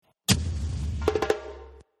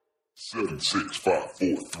Seven, 6, 5,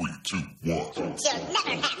 4, 3, 2, 1. You'll never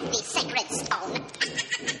have the sacred stone.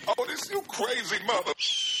 Oh, this you crazy mother.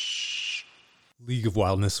 League of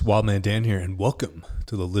Wildness, Wildman Dan here, and welcome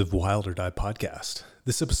to the Live Wild or Die podcast.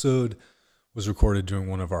 This episode was recorded during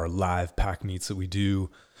one of our live pack meets that we do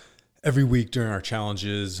every week during our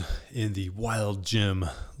challenges in the Wild Gym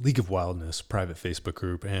League of Wildness private Facebook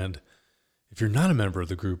group. And if you're not a member of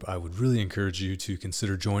the group, I would really encourage you to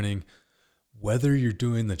consider joining. Whether you're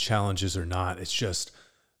doing the challenges or not, it's just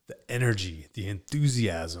the energy, the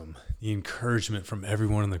enthusiasm, the encouragement from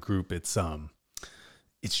everyone in the group. It's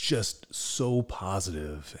just so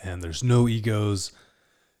positive, and there's no egos,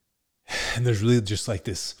 and there's really just like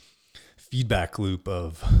this feedback loop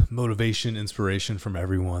of motivation, inspiration from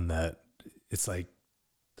everyone that it's like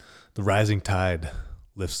the rising tide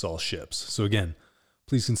lifts all ships. So again,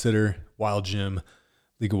 please consider Wild Gym,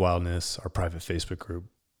 League of Wildness, our private Facebook group.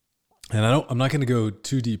 And I'm not going to go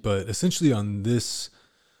too deep, but essentially on this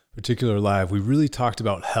particular live, we really talked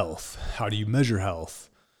about health. How do you measure health?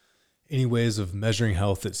 Any ways of measuring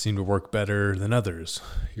health that seem to work better than others?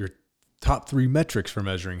 Your top 3 metrics for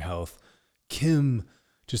measuring health. Kim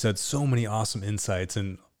just had so many awesome insights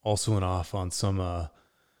and also went off on some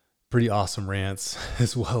pretty awesome rants,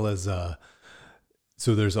 as well as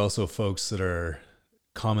so there's also folks that are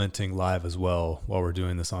commenting live as well while we're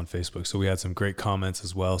doing this on Facebook. So we had some great comments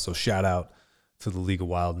as well. So shout out to the League of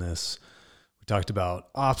Wildness. We talked about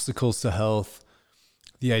obstacles to health,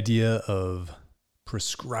 the idea of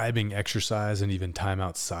prescribing exercise and even time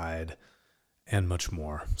outside, and much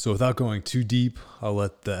more. So without going too deep, I'll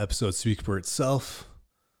let the episode speak for itself.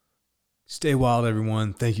 Stay wild,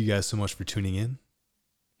 everyone. Thank you guys so much for tuning in.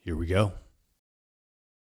 Here we go.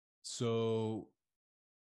 So,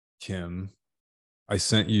 Kim, I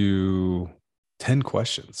sent you 10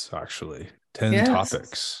 questions, actually, 10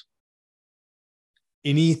 topics.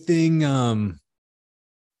 Anything,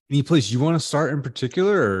 any place you want to start in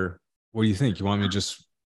particular, or what do you think? You want me to just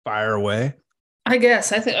fire away? I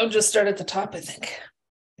guess. I think I'll just start at the top, I think.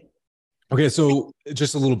 Okay, so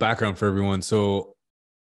just a little background for everyone. So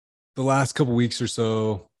the last couple weeks or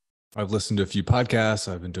so, I've listened to a few podcasts.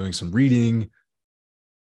 I've been doing some reading.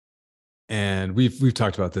 And we've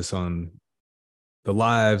talked about this on the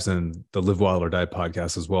lives and the Live Wild or Die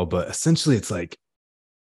podcast as well. But essentially it's like,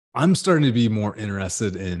 I'm starting to be more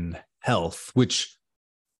interested in health, which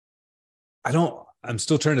I'm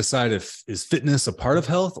still trying to decide is fitness a part of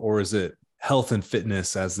health, or is it health and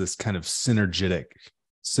fitness as this kind of synergistic,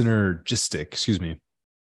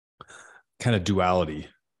 kind of duality.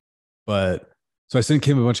 But so I sent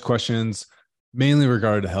Kim a bunch of questions, mainly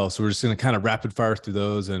regarding to health. So we're just going to kind of rapid fire through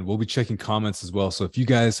those, and we'll be checking comments as well. So if you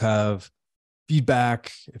guys have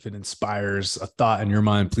feedback, if it inspires a thought in your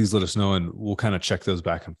mind, please let us know, and we'll kind of check those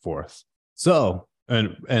back and forth. So,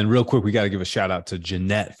 and real quick, we got to give a shout out to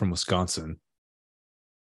Jeanette from Wisconsin.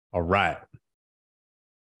 All right.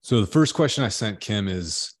 So the first question I sent Kim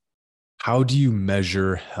is, how do you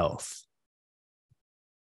measure health?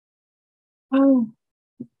 Oh,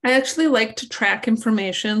 I actually like to track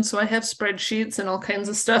information. So I have spreadsheets and all kinds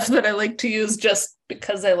of stuff that I like to use just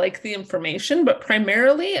because I like the information. But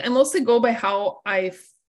primarily, I mostly go by how I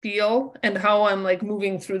feel and how I'm like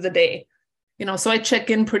moving through the day. So I check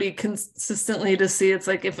in pretty consistently to see it's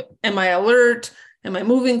like, am I alert? Am I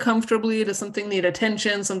moving comfortably? Does something need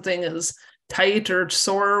attention? Something is tight or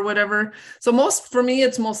sore or whatever. So for me,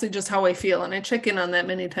 it's mostly just how I feel. And I check in on that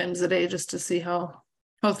many times a day just to see how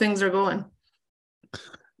things are going.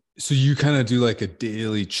 So you kind of do like a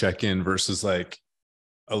daily check-in versus like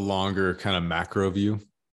a longer kind of macro view?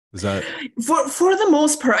 Is that for the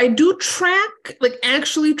most part? I do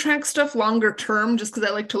actually track stuff longer term, just because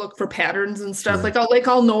I like to look for patterns and stuff. Sure.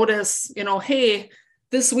 I'll notice, hey,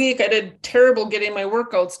 this week I did terrible getting my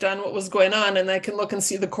workouts done. What was going on? And I can look and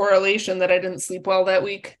see the correlation that I didn't sleep well that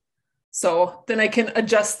week. So then I can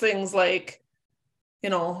adjust things like,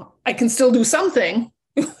 I can still do something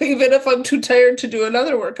even if I'm too tired to do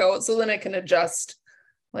another workout. So then I can adjust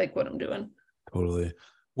like what I'm doing. Totally.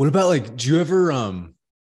 What about like, do you ever,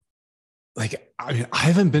 I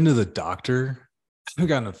haven't been to the doctor. I haven't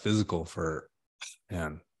gotten a physical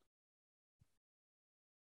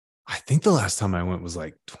I think the last time I went was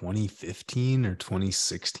like 2015 or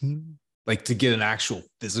 2016, like to get an actual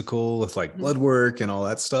physical with like blood work and all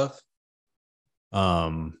that stuff.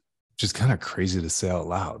 Just kind of crazy to say out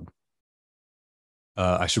loud.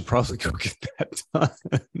 I should probably go get that done.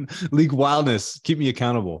 League Wildness, keep me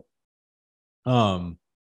accountable. But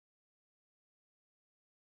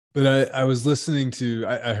I was listening to,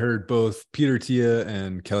 I heard both Peter Tia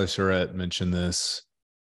and Kelly Charette mention this,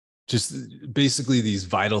 just basically these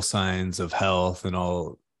vital signs of health and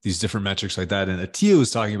all these different metrics like that. And Atia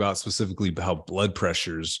was talking about specifically how blood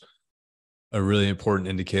pressure's a really important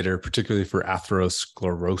indicator, particularly for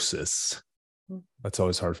atherosclerosis. That's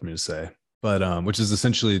always hard for me to say, but which is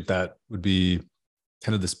essentially that would be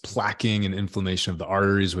kind of this plaquing and inflammation of the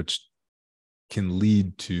arteries, which can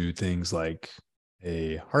lead to things like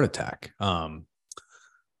a heart attack.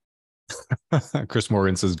 Chris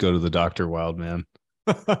Morgan says, go to the doctor, wild man.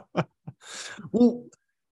 Well,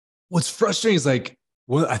 what's frustrating is like,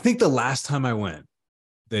 well, I think the last time I went,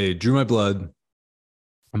 they drew my blood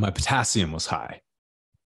and my potassium was high.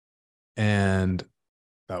 And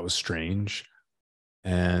that was strange.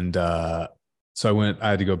 And so I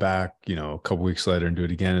had to go back, a couple weeks later and do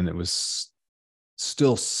it again. And it was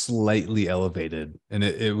still slightly elevated. And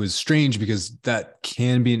it was strange because that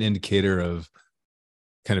can be an indicator of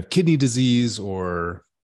kind of kidney disease or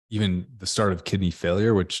even the start of kidney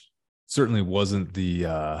failure, which certainly wasn't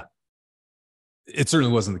the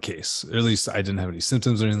case. Or at least I didn't have any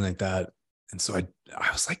symptoms or anything like that. And so I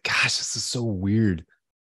was like, gosh, this is so weird.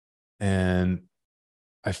 And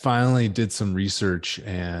I finally did some research,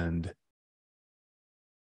 and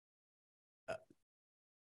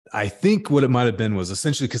I think what it might have been was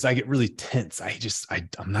essentially because I get really tense.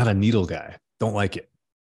 I'm not a needle guy. Don't like it.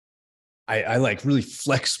 I like really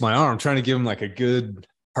flex my arm, trying to give him like a good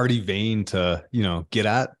hearty vein to, get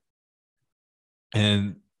at.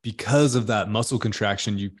 And because of that muscle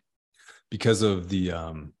contraction, because of the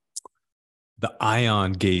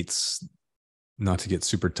ion gates, not to get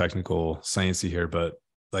super technical sciencey here, but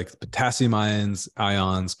like potassium ions,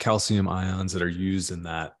 calcium ions that are used in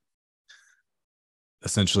that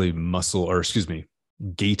essentially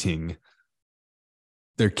gating,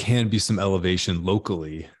 there can be some elevation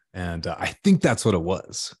locally. And I think that's what it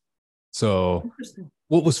was. So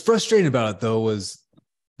what was frustrating about it though, was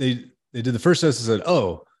they did the first test and said,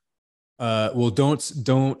 well,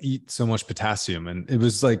 don't eat so much potassium. And it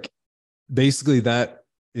was like, basically that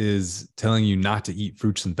is telling you not to eat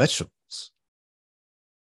fruits and vegetables,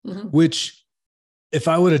 which if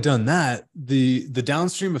I would have done that, the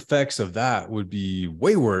downstream effects of that would be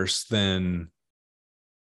way worse than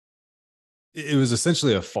it was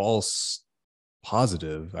essentially a false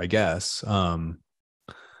positive, I guess. But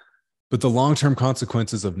the long-term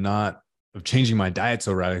consequences of changing my diet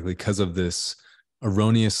so radically because of this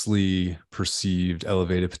erroneously perceived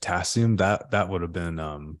elevated potassium, that would have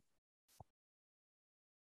been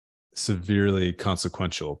severely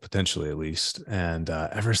consequential, potentially at least. And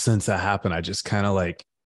ever since that happened, I just kind of like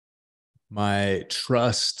my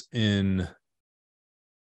trust in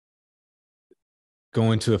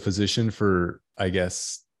going to a physician for, I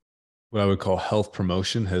guess, what I would call health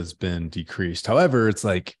promotion has been decreased. However, it's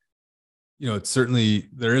like, it's certainly,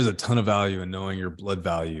 there is a ton of value in knowing your blood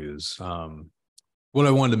values. What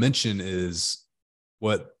I wanted to mention is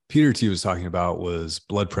what Peter T was talking about was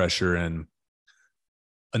blood pressure. And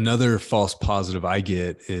another false positive I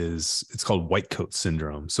get is it's called white coat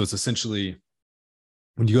syndrome. So it's essentially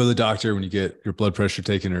when you go to the doctor, when you get your blood pressure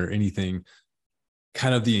taken or anything,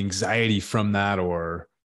 kind of the anxiety from that, or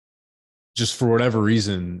just for whatever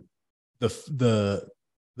reason, the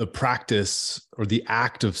practice or the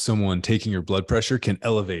act of someone taking your blood pressure can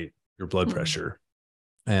elevate your blood pressure.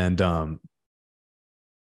 And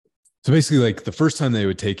so basically, like the first time they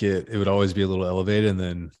would take it, it would always be a little elevated, and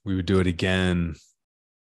then we would do it again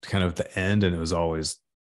kind of at the end, and it was always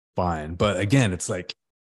fine. But again, it's like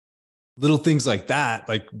little things like that,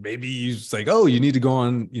 like maybe you just like, oh, you need to go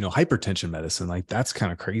on, hypertension medicine. Like that's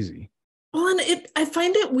kind of crazy. Well, and I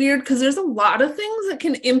find it weird because there's a lot of things that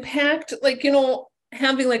can impact, like,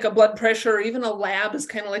 having like a blood pressure or even a lab is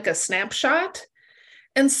kind of like a snapshot.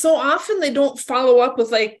 And so often they don't follow up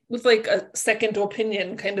with like a second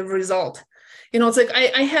opinion kind of result. It's like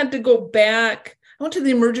I had to go back. I went to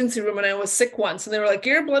the emergency room when I was sick once, and they were like,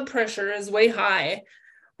 your blood pressure is way high.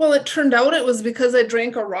 Well, it turned out it was because I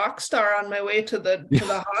drank a rock star on my way to the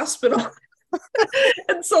hospital.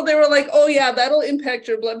 And so they were like, oh yeah, that'll impact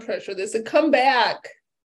your blood pressure. They said, come back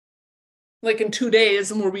like in 2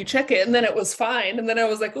 days and we'll recheck it. And then it was fine. And then I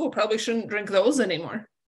was like, oh, probably shouldn't drink those anymore.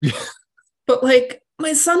 But like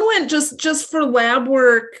my son went just for lab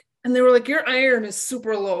work, and they were like, your iron is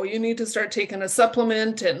super low. You need to start taking a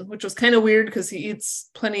supplement, and which was kind of weird because he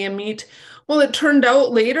eats plenty of meat. Well, it turned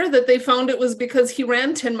out later that they found it was because he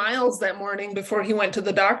ran 10 miles that morning before he went to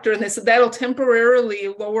the doctor. And they said, that'll temporarily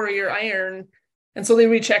lower your iron. And so they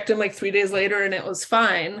rechecked him like 3 days later, and it was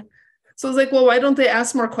fine. So I was like, well, why don't they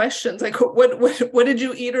ask more questions? Like, what did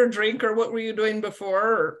you eat or drink, or what were you doing before?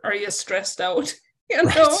 Or are you stressed out?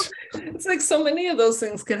 Right. It's like so many of those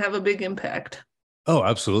things can have a big impact. Oh,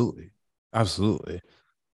 absolutely. Absolutely.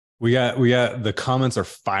 We got the comments are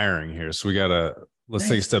firing here. So let's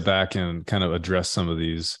take a step back and kind of address some of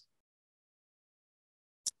these.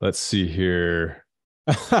 Let's see here.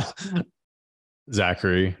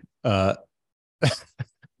 Zachary, thank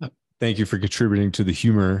you for contributing to the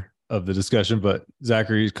humor of the discussion. But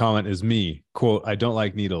Zachary's comment is me, quote, I don't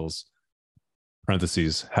like needles,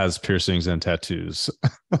 parentheses, has piercings and tattoos.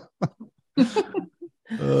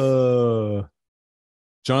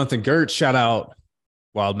 Jonathan Gertz, shout out,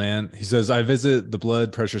 wild man. He says, I visit the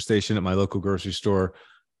blood pressure station at my local grocery store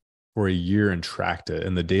for a year and tracked it.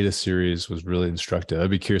 And the data series was really instructive. I'd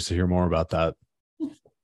be curious to hear more about that.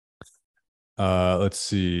 Let's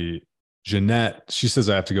see. Jeanette, she says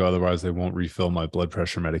I have to go, otherwise they won't refill my blood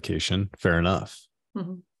pressure medication. Fair enough.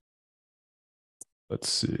 Mm-hmm. Let's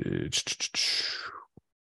see.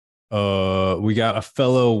 We got a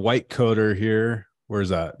fellow white coder here. Where's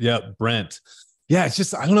that? Yep, Brent. Yeah, it's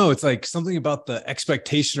just, I don't know. It's like something about the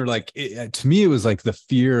expectation, or like, to me, it was like the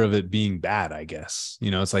fear of it being bad, I guess.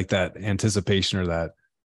 You know, it's like that anticipation or that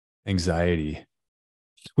anxiety,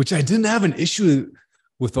 which I didn't have an issue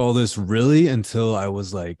with all this really until I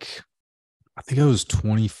was like, I think I was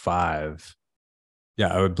 25.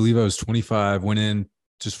 Yeah, I would believe I was 25, went in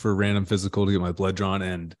just for a random physical to get my blood drawn.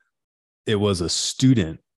 And it was a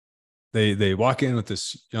student. They walk in with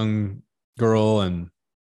this young girl. And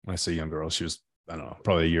when I say young girl, she was, I don't know,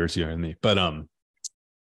 probably a year or two younger than me. But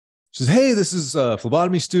she says, hey, this is a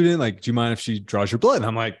phlebotomy student. Like, do you mind if she draws your blood? And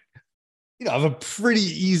I'm like, you know, I have a pretty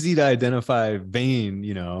easy to identify vein,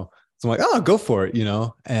 you know. So I'm like, oh, go for it, you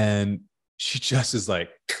know. And she just is like,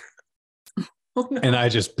 oh, no. And I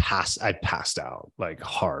passed out like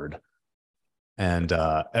hard. And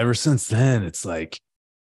ever since then, it's like,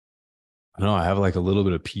 I don't know, I have like a little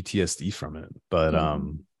bit of PTSD from it. But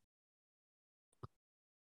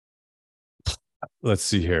let's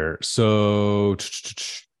see here. So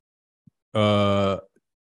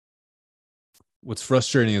what's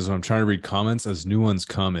frustrating is when I'm trying to read comments, as new ones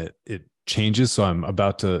come, it changes. So I'm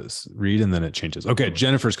about to read and then it changes. Okay,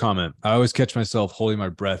 Jennifer's comment. I always catch myself holding my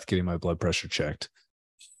breath, getting my blood pressure checked.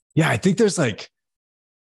 Yeah, I think there's like,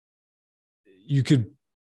 you could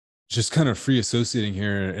just kind of free associating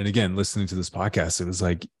here. And again, listening to this podcast, it was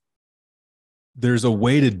like, there's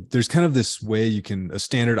kind of this way you can, a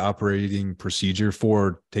standard operating procedure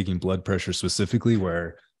for taking blood pressure specifically,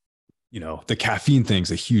 where, you know, the caffeine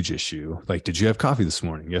thing's a huge issue. Like, did you have coffee this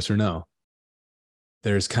morning? Yes or no?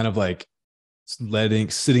 There's kind of like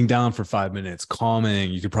sitting down for 5 minutes,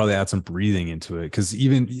 calming. You could probably add some breathing into it, because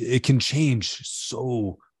even it can change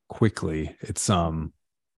so quickly. It's having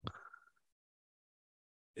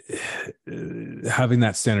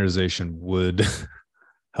that standardization would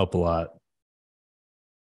help a lot.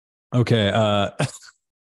 Okay.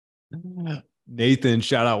 Nathan,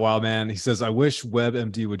 shout out, wild man. He says, I wish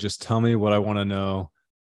WebMD would just tell me what I want to know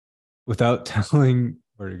without telling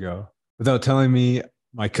me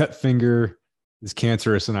my cut finger is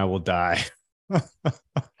cancerous and I will die.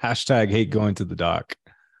 Hashtag hate going to the doc.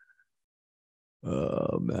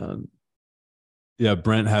 Oh man. Yeah,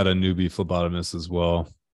 Brent had a newbie phlebotomist as well.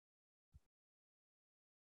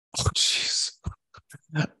 Oh jeez.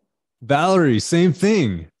 Valerie, same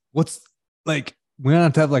thing. What's like, we don't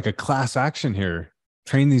have to have like a class action here.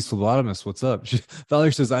 Train these phlebotomists. What's up?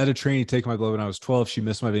 Valerie says, I had a trainee take my blood when I was 12. She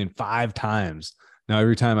missed my vein 5 times. Now,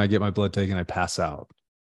 every time I get my blood taken, I pass out.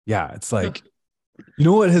 Yeah, it's like, you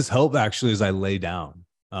know what has helped actually is I lay down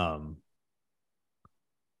and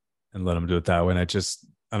let them do it that way. And I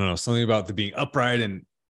don't know, something about the being upright and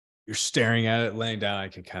you're staring at it, laying down, I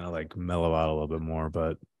can kind of like mellow out a little bit more.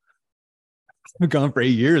 But I've gone for 8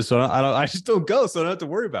 years, so I just don't go, so I don't have to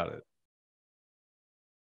worry about it.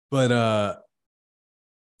 But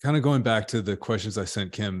kind of going back to the questions I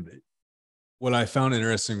sent Kim, what I found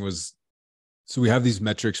interesting was, so we have these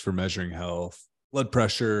metrics for measuring health: blood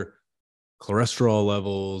pressure, cholesterol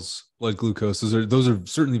levels, blood glucose. Those are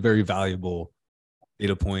certainly very valuable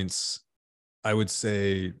data points. I would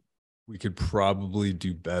say we could probably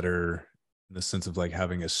do better in the sense of like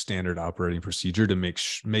having a standard operating procedure to make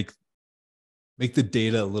the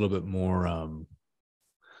data a little bit more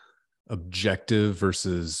objective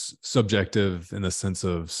versus subjective, in the sense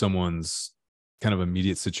of someone's kind of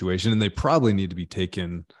immediate situation. And they probably need to be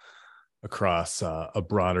taken across a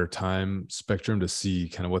broader time spectrum to see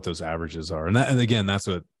kind of what those averages are. And again, that's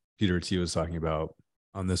what Peter T was talking about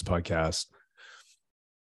on this podcast.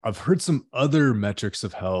 I've heard some other metrics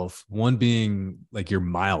of health, one being like your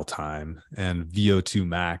mile time and VO2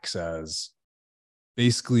 max, as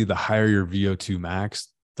basically the higher your VO2 max,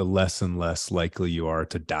 the less and less likely you are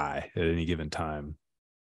to die at any given time.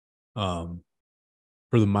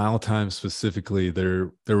 for the mile time specifically,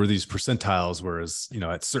 there were these percentiles, whereas,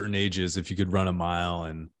 at certain ages, if you could run a mile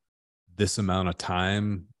in this amount of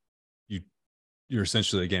time, you're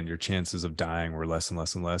essentially, again, your chances of dying were less and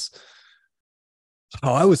less and less.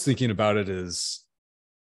 How I was thinking about it is,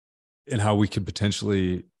 and how we could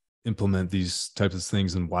potentially implement these types of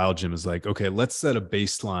things in Wild Gym is like, okay, let's set a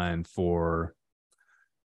baseline for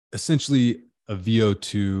essentially a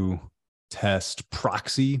VO2 test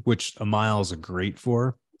proxy, which a mile is a great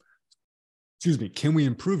for. Excuse me. Can we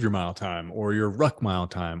improve your mile time or your ruck mile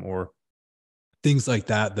time or things like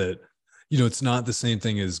that? That, it's not the same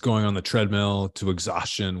thing as going on the treadmill to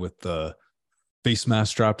exhaustion with the face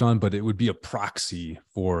mask strapped on, but it would be a proxy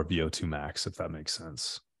for a VO2 max, if that makes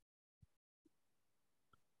sense.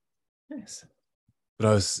 Nice.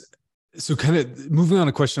 But so kind of moving on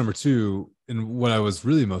to question number 2, and what I was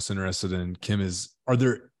really most interested in, Kim, is, are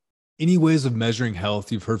there any ways of measuring health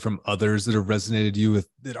you've heard from others that have resonated you with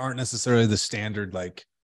that aren't necessarily the standard, like,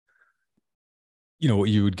 what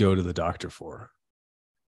you would go to the doctor for?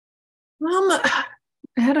 I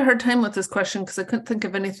had a hard time with this question because I couldn't think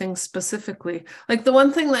of anything specifically. Like, the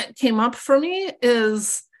one thing that came up for me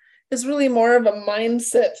is really more of a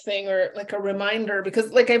mindset thing, or like a reminder,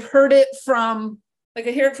 because like I've heard it from, like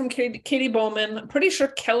I hear it from Katie Bowman. I'm pretty sure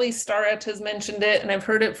Kelly Starrett has mentioned it. And I've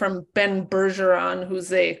heard it from Ben Bergeron,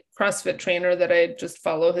 who's a CrossFit trainer that I just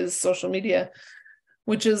follow his social media,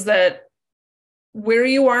 which is that where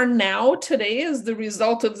you are now today is the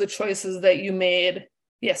result of the choices that you made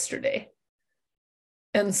yesterday.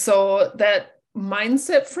 And so that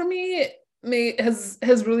mindset for me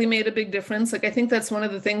has really made a big difference. Like, I think that's one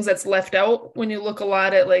of the things that's left out when you look a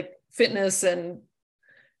lot at like fitness and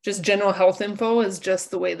just general health info, is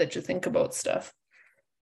just the way that you think about stuff.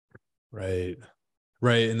 Right.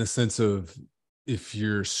 In the sense of, if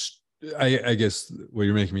you're, I guess what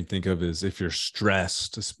you're making me think of is, if you're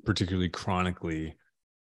stressed, particularly chronically,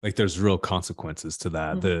 like there's real consequences to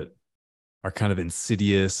that, that are kind of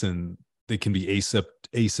insidious, and they can be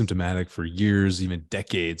asymptomatic for years, even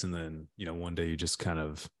decades. And then, one day you just kind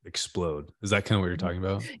of explode. Is that kind of what you're talking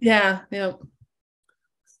about? Yeah.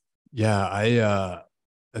 Yeah.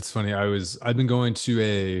 That's funny. I've been going to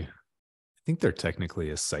I think they're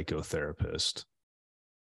technically a psychotherapist.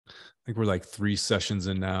 I think we're like 3 sessions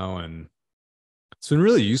in now, and it's been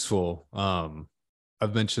really useful.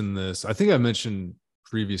 I've mentioned this. I think I mentioned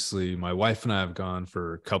previously, my wife and I have gone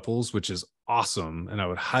for couples, which is awesome. And I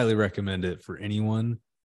would highly recommend it for anyone.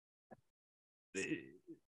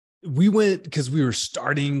 We went because we were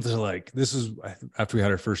starting to, like, this is after we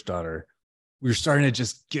had our first daughter. We were starting to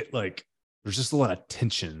just get like, there's just a lot of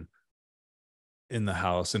tension in the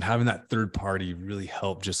house, and having that third party really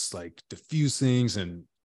helped just like diffuse things and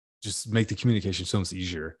just make the communication so much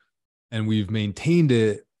easier. And we've maintained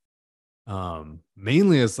it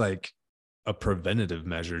mainly as like a preventative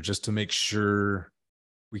measure, just to make sure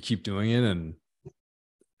we keep doing it. And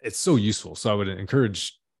it's so useful. So I would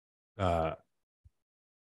encourage people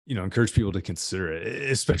to consider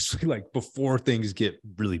it, especially like before things get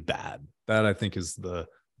really bad. That, I think, is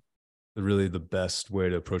really the best way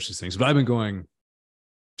to approach these things. But I've been going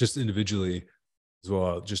just individually as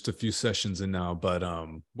well, just a few sessions in now. But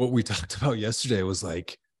what we talked about yesterday was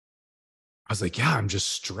like, I was like, yeah, I'm just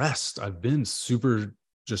stressed. I've been super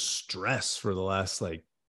just stressed for the last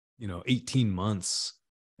 18 months.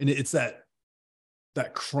 And it's that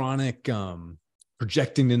chronic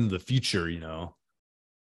projecting into the future,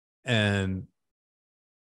 and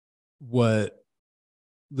what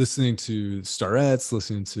listening to Starretts,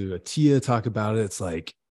 listening to Atia talk about it, it's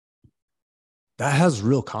like, that has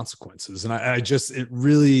real consequences. And it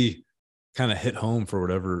really kind of hit home for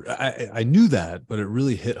whatever. I knew that, but it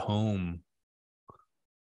really hit home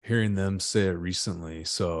hearing them say it recently.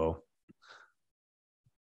 So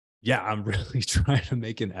yeah, I'm really trying to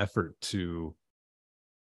make an effort to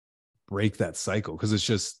break that cycle, because it's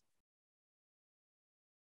just,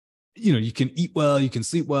 you can eat well, you can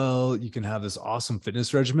sleep well, you can have this awesome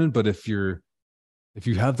fitness regimen, but if you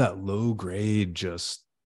have that low grade just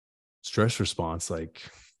stress response, like,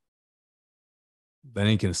 that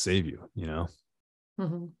ain't gonna save you,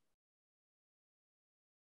 Mm-hmm.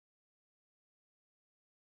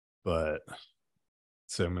 But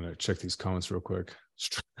so I'm gonna check these comments real quick.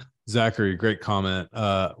 Zachary, great comment.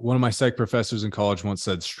 One of my psych professors in college once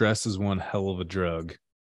said, stress is one hell of a drug.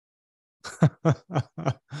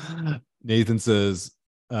 Nathan says,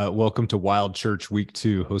 welcome to Wild Church Week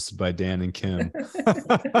 2, hosted by Dan and Kim.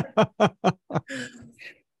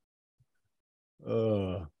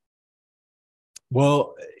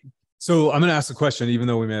 Well, so I'm going to ask a question, even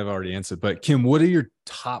though we may have already answered, but Kim, what are your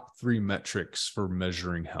top 3 metrics for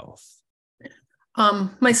measuring health?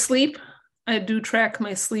 My sleep, I do track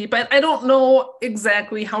my sleep. I don't know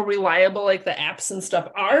exactly how reliable like the apps and stuff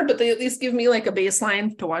are, but they at least give me like a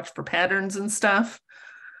baseline to watch for patterns and stuff.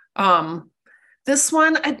 Um, this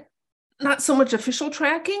one, I not so much official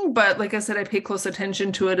tracking, but like I said, I pay close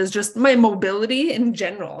attention to it as just my mobility in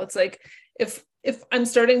general. It's like if I'm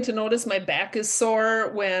starting to notice my back is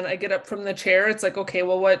sore when I get up from the chair, it's like, okay,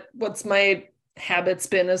 well, what's my habits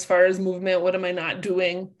been as far as movement? What am I not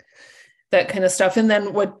doing? That kind of stuff. And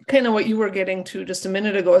then what you were getting to just a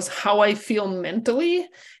minute ago is how I feel mentally.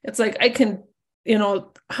 It's like I can,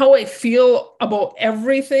 how I feel about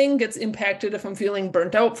everything gets impacted if I'm feeling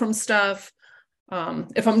burnt out from stuff.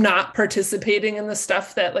 If I'm not participating in the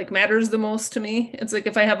stuff that like matters the most to me. It's like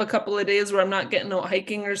if I have a couple of days where I'm not getting out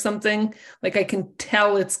hiking or something, like I can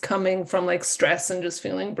tell it's coming from like stress and just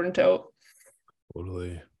feeling burnt out.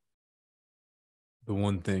 Totally. The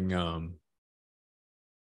one thing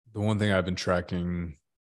I've been tracking,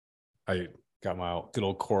 I got my good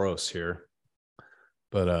old Coros here,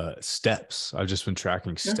 but steps. I've just been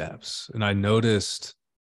tracking steps, and I noticed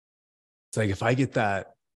it's like if I get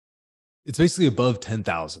that, it's basically above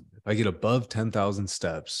 10,000. If I get above 10,000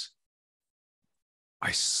 steps,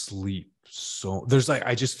 I sleep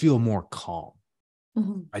I just feel more calm.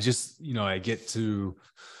 Mm-hmm. I just, I get to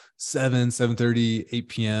 7:30, 8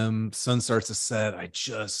 p.m. Sun starts to set. I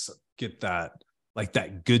just get that, like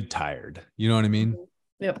that good tired. You know what I mean?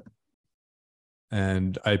 Yep.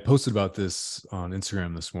 And I posted about this on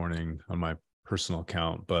Instagram this morning on my personal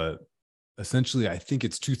account, but essentially I think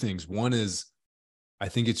it's two things. One is I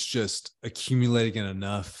think it's just accumulating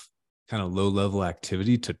enough kind of low level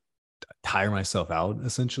activity to tire myself out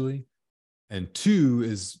essentially. And two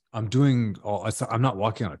is I'm not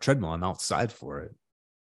walking on a treadmill. I'm outside for it.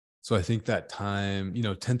 So I think that time,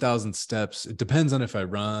 10,000 steps, it depends on if I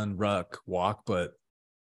run, ruck, walk, but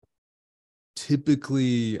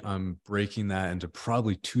typically I'm breaking that into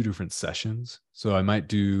probably 2 different sessions. So I might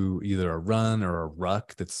do either a run or a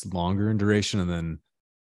ruck that's longer in duration, and then,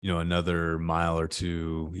 another mile or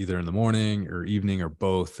two, either in the morning or evening or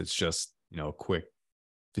both. It's just, a quick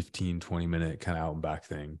 15, 20 minute kind of out and back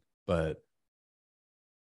thing. But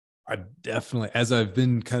I definitely, as I've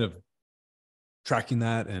been kind of tracking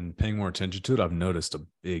that and paying more attention to it, I've noticed a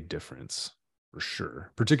big difference for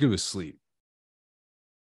sure, particularly with sleep.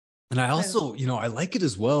 And I also, I like it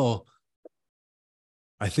as well.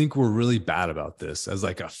 I think we're really bad about this as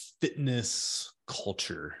like a fitness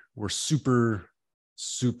culture. We're super,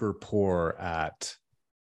 super poor at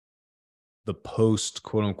the post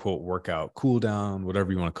quote unquote workout, cool down,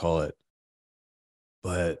 whatever you want to call it.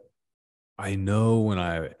 But I know when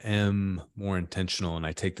I am more intentional and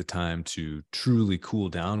I take the time to truly cool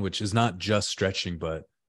down, which is not just stretching, but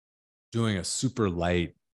doing a super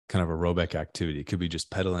light kind of aerobic activity. It could be just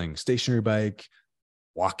pedaling stationary bike,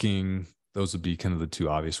 walking. Those would be kind of the 2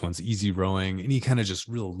 obvious ones. Easy rowing, any kind of just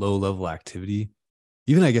real low level activity.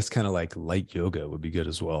 Even I guess kind of like light yoga would be good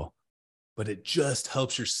as well. But it just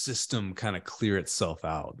helps your system kind of clear itself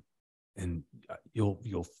out, and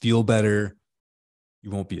you'll feel better. You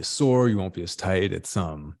won't be as sore. You won't be as tight. It's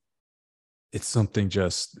something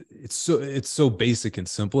just, it's so basic and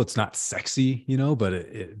simple. It's not sexy, but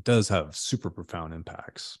it does have super profound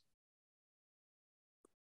impacts.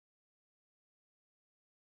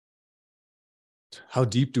 How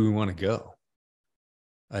deep do we want to go?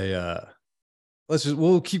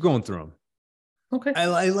 We'll keep going through them. Okay.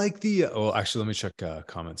 I like actually, let me check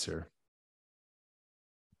comments here.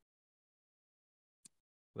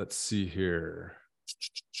 Let's see here.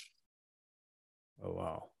 Oh,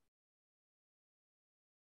 wow.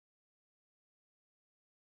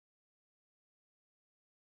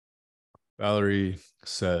 Valerie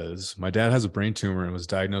says, my dad has a brain tumor and was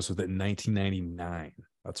diagnosed with it in 1999.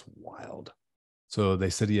 That's wild. So they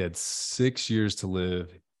said he had 6 years to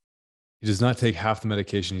live. He does not take half the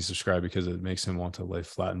medication he's prescribed because it makes him want to lay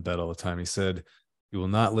flat in bed all the time. He said he will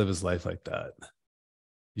not live his life like that.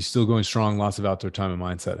 He's still going strong. Lots of outdoor time and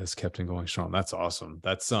mindset has kept him going strong. That's awesome.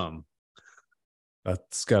 That's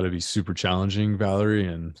got to be super challenging, Valerie,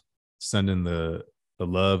 and sending the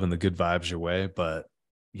love and the good vibes your way. But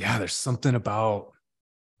yeah, there's something about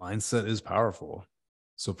mindset is powerful.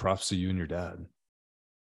 So props to you and your dad.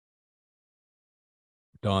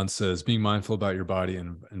 Dawn says, being mindful about your body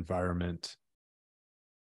and environment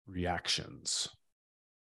reactions.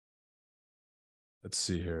 Let's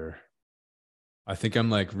see here. I think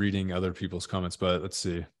I'm like reading other people's comments, but let's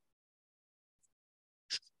see.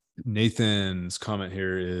 Nathan's comment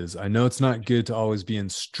here is, I know it's not good to always be in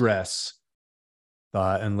stress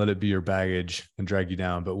and let it be your baggage and drag you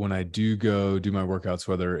down. But when I do go do my workouts,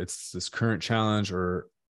 whether it's this current challenge or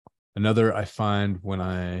Another I find when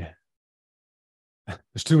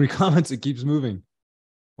there's too many comments, it keeps moving.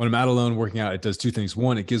 When I'm out alone working out, it does two things.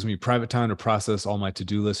 One, it gives me private time to process all my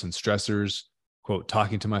to-do lists and stressors, quote,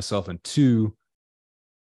 talking to myself. And two,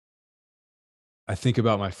 I think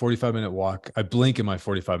about my 45-minute walk. I blink and my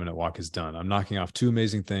 45-minute walk is done. I'm knocking off two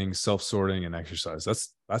amazing things, self-sorting and exercise.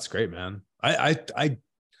 That's great, man. I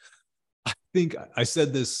think I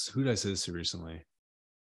said this. Who did I say this to recently?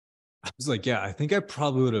 I was like, yeah, I think I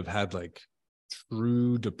probably would have had like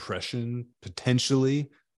true depression potentially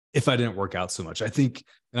if I didn't work out so much. I think,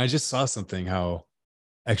 and I just saw something how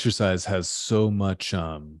exercise has so much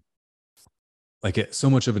so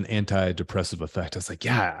much of an antidepressive effect. I was like,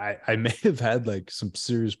 yeah, I may have had like some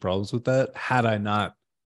serious problems with that had I not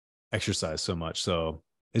exercised so much. So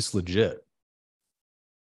it's legit.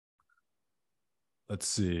 Let's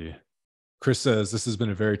see. Chris says, this has been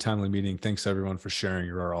a very timely meeting. Thanks everyone for sharing.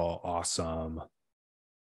 You're all awesome.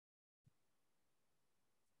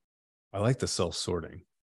 I like the self-sorting.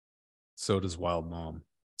 So does Wild Mom.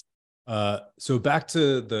 So back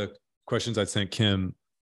to the questions I sent Kim.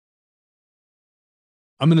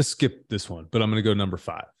 I'm going to skip this one, but I'm going to go number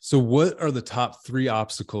 5. So what are the top 3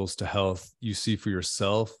 obstacles to health you see for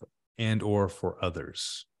yourself and or for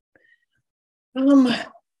others?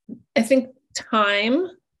 I think time,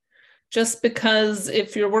 just because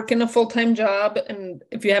if you're working a full-time job and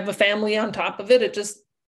if you have a family on top of it, it just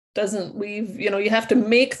doesn't leave, you have to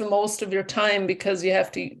make the most of your time because you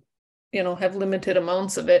have to, have limited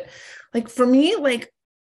amounts of it. Like for me, like,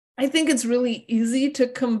 I think it's really easy to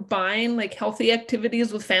combine like healthy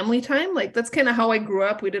activities with family time. Like that's kind of how I grew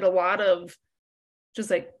up. We did a lot of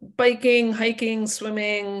just like biking, hiking,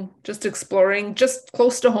 swimming, just exploring, just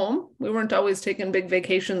close to home. We weren't always taking big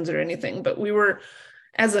vacations or anything, but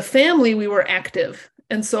as a family, we were active.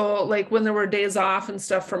 And so like when there were days off and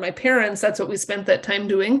stuff for my parents, that's what we spent that time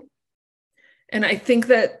doing. And I think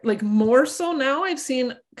that like more so now I've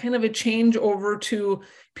seen kind of a change over to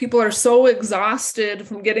people are so exhausted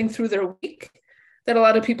from getting through their week that a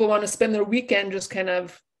lot of people want to spend their weekend just kind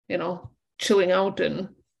of, chilling out and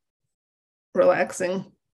relaxing.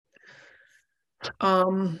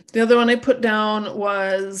 The other one I put down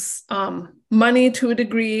was money to a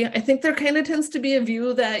degree. I think there kind of tends to be a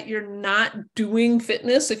view that you're not doing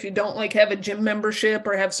fitness if you don't like have a gym membership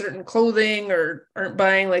or have certain clothing or aren't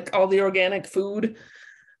buying like all the organic food.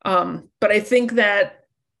 But I think that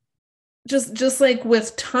just like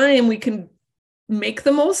with time, we can make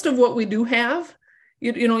the most of what we do have.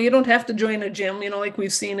 You don't have to join a gym, like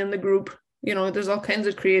we've seen in the group. There's all kinds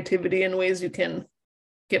of creativity and ways you can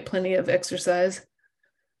get plenty of exercise.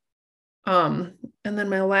 And then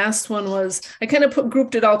my last one was, I kind of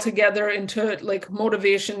grouped it all together into like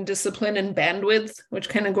motivation, discipline, and bandwidth, which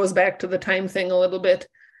kind of goes back to the time thing a little bit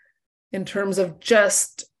in terms of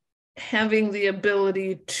just having the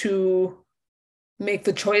ability to make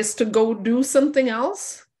the choice to go do something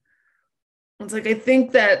else. It's like, I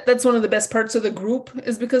think that's one of the best parts of the group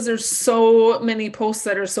is because there's so many posts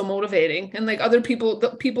that are so motivating, and like other people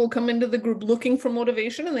come into the group looking for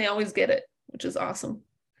motivation and they always get it, which is awesome.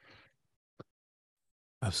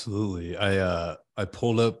 Absolutely. I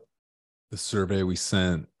pulled up the survey we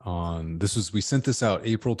sent we sent this out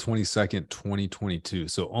April 22nd, 2022.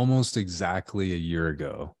 So almost exactly a year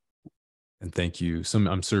ago. And thank you.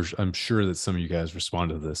 I'm sure that some of you guys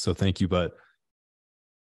responded to this. So thank you. But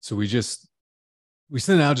so we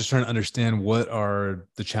sent it out just trying to understand what are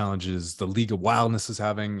the challenges the League of Wildness is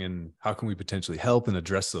having and how can we potentially help and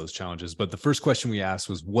address those challenges. But the first question we asked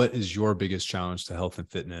was, what is your biggest challenge to health and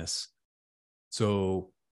fitness?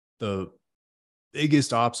 So the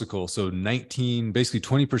biggest obstacle, basically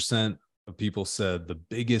 20% of people said the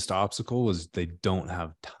biggest obstacle was they don't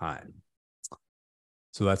have time.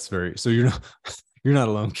 So you're not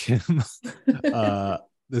alone, Kim.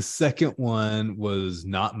 The second one was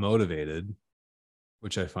not motivated,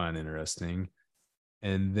 which I find interesting.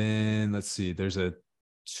 And then let's see, there's a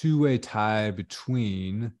 2-way tie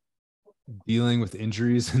between dealing with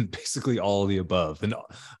injuries and basically all of the above. And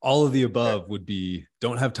all of the above would be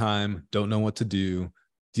don't have time, don't know what to do,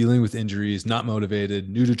 dealing with injuries, not motivated,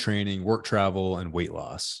 new to training, work travel, and weight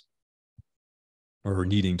loss. Or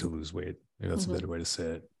needing to lose weight. Maybe that's a better way to say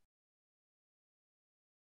it.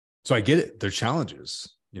 So I get it. They're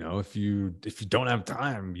challenges. If you don't have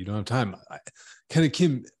time, you don't have time.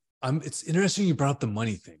 Kim, it's interesting you brought up the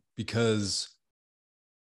money thing because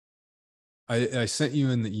I sent you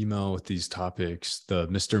in the email with these topics, the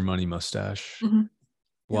Mr. Money Mustache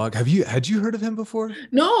blog. Had you heard of him before?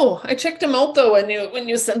 No, I checked him out though when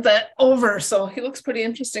you sent that over. So he looks pretty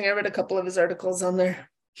interesting. I read a couple of his articles on there.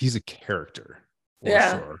 He's a character.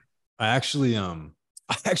 Yeah. Sure. I actually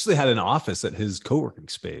I actually had an office at his co-working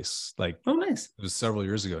space. Like, Oh, nice. it was several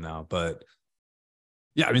years ago now, but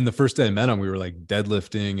yeah, I mean, the first day I met him, we were like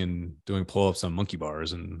deadlifting and doing pull-ups on monkey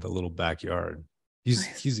bars in the little backyard.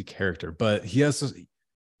 He's a character, but he has,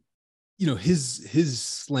 his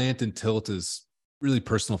slant and tilt is really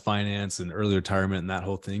personal finance and early retirement and that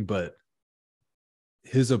whole thing. But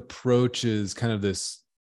his approach is kind of this,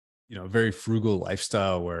 very frugal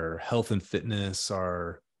lifestyle where health and fitness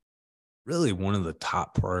are really one of the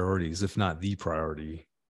top priorities, if not the priority.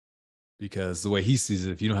 Because the way he sees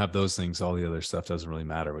it, if you don't have those things, all the other stuff doesn't really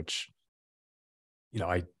matter, which,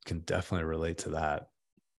 I can definitely relate to that.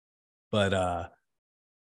 But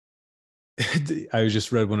I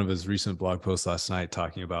just read one of his recent blog posts last night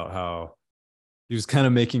talking about how he was kind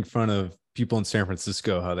of making fun of people in San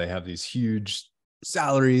Francisco, how they have these huge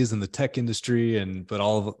salaries in the tech industry,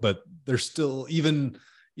 but they're still, even,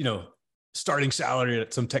 starting salary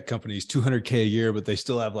at some tech companies, $200K a year, but they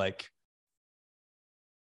still have like,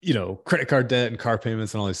 credit card debt and car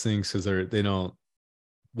payments and all these things because they don't,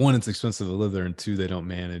 one, it's expensive to live there, and two, they don't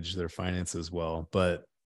manage their finances well. But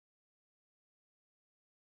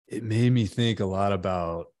it made me think a lot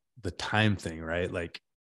about the time thing, right? Like,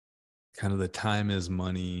 kind of the time is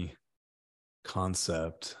money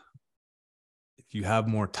concept. If you have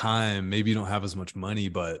more time, maybe you don't have as much money,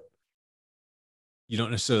 but you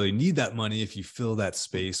don't necessarily need that money if you fill that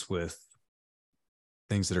space with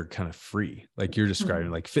things that are kind of free, like you're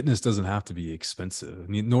describing. Like, fitness doesn't have to be expensive,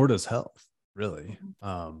 nor does health, really.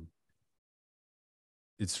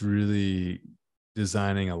 It's really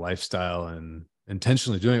designing a lifestyle and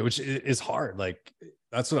intentionally doing it, which is hard. Like,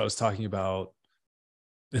 that's what I was talking about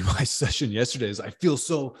in my session yesterday. Is I feel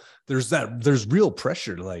so there's real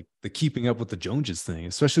pressure to like the keeping up with the Joneses thing,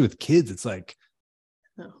 especially with kids. It's like,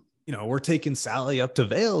 we're taking Sally up to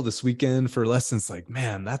Vail this weekend for lessons. Like,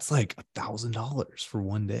 man, that's like $1,000 for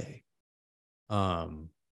one day. So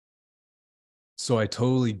I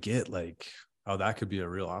totally get like how that could be a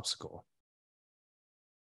real obstacle.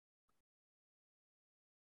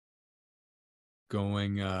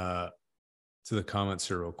 Going to the comments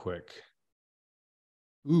here real quick.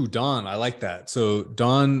 Ooh, Dawn, I like that. So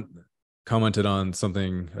Dawn commented on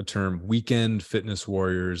a term, weekend fitness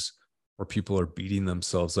warriors, where people are beating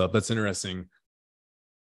themselves up. That's interesting.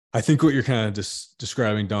 I think what you're kind of just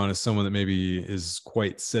describing, Dawn, is someone that maybe is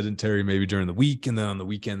quite sedentary, maybe during the week, and then on the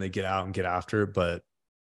weekend they get out and get after it, but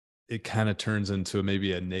it kind of turns into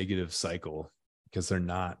maybe a negative cycle because they're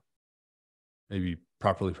not maybe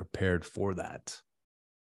properly prepared for that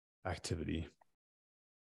activity.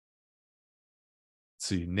 Let's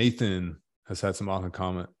see, Nathan has had some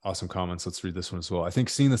awesome comments. Let's read this one as well. I think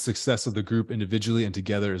seeing the success of the group individually and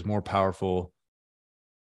together is more powerful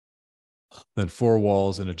than 4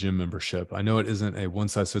 walls and a gym membership. I know it isn't a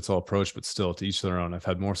one-size-fits-all approach, but still, to each their own. I've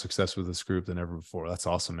had more success with this group than ever before. That's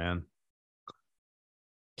awesome, man.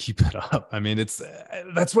 Keep it up. I mean,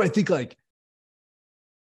 that's what I think, like,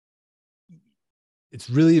 it's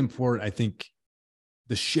really important. I think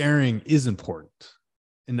the sharing is important.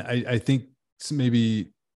 And I think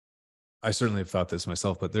maybe, I certainly have thought this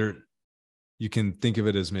myself, but you can think of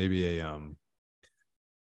it as maybe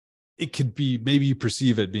it could be, maybe you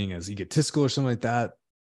perceive it being as egotistical or something like that.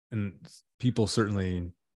 And people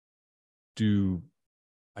certainly do,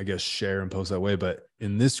 I guess, share and post that way. But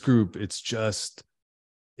in this group, it's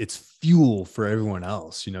fuel for everyone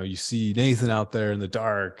else. You see Nathan out there in the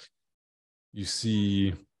dark, you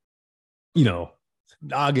see,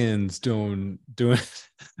 Noggins doing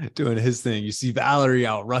his thing. You see Valerie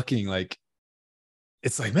out rucking. Like,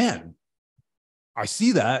 it's like, man, I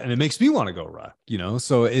see that and it makes me want to go ruck,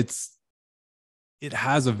 so it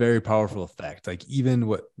has a very powerful effect. Like, even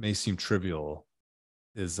what may seem trivial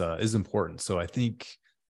is important. So I think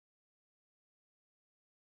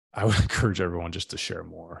I would encourage everyone just to share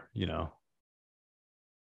more,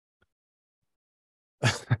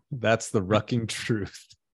 That's the rucking truth.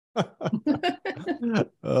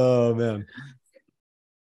 Oh, man.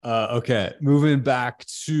 Okay, moving back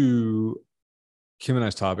to Kim and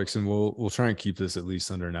I's topics, and we'll try and keep this at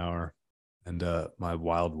least under an hour. And my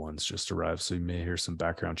wild ones just arrived, so you may hear some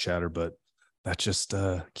background chatter, but that just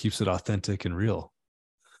keeps it authentic and real.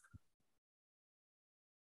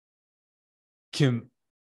 Kim,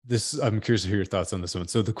 I'm curious to hear your thoughts on this one.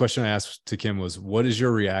 So the question I asked to Kim was, what is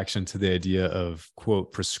your reaction to the idea of,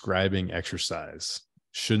 quote, prescribing exercise?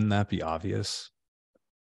 Shouldn't that be obvious?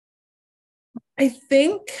 I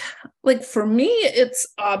think, like, for me, it's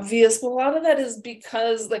obvious, but a lot of that is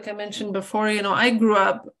because, like I mentioned before, I grew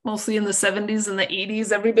up mostly in the 70s and the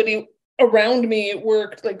 80s. Everybody around me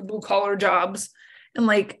worked like blue collar jobs, and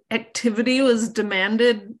like activity was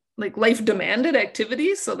demanded like life demanded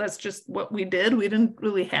activities. So that's just what we did. We didn't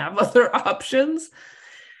really have other options.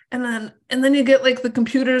 And then you get like the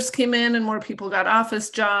computers came in and more people got office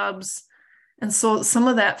jobs. And so some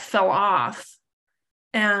of that fell off.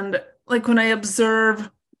 And like when I observe,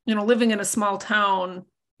 living in a small town,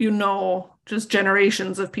 just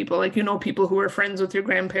generations of people, like, people who are friends with your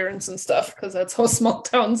grandparents and stuff, because that's how small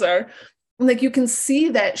towns are. And like, you can see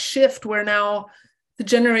that shift where now the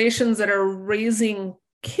generations that are raising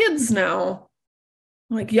kids now,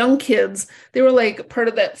 like young kids, they were like part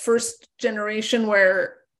of that first generation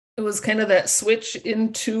where it was kind of that switch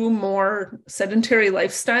into more sedentary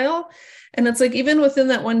lifestyle. And it's like, even within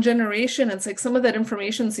that one generation, it's like some of that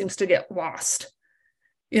information seems to get lost,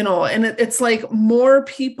 and it's like more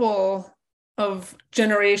people of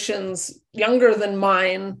generations younger than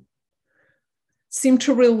mine seem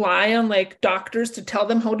to rely on like doctors to tell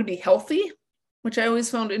them how to be healthy, which I always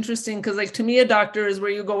found interesting because like to me, a doctor is where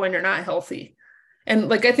you go when you're not healthy. And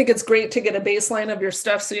like, I think it's great to get a baseline of your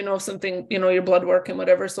stuff. So, if something, your blood work and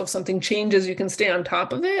whatever. So if something changes, you can stay on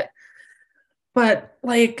top of it. But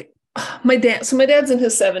like my dad's in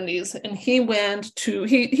his 70s and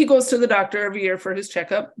he goes to the doctor every year for his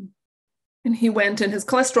checkup. And he went and his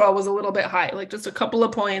cholesterol was a little bit high, like just a couple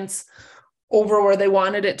of points over where they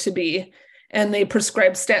wanted it to be. And they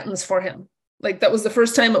prescribed statins for him. Like that was the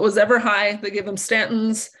first time it was ever high. They gave him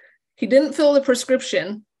statins. He didn't fill the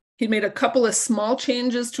prescription. He made a couple of small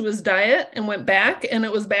changes to his diet and went back, and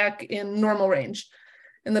it was back in normal range.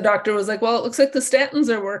 And the doctor was like, well, it looks like the statins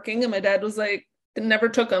are working. And my dad was like, they never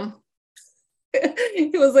took them.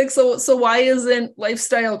 He was like, so why isn't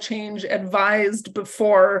lifestyle change advised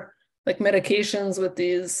before like medications with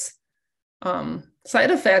these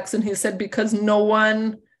side effects? And he said, because no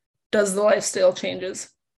one does the lifestyle changes.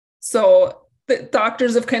 So the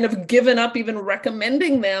doctors have kind of given up even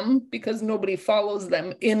recommending them because nobody follows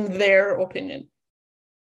them in their opinion.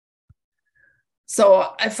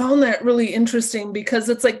 So I found that really interesting because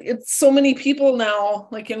it's so many people now,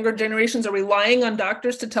 like younger generations, are relying on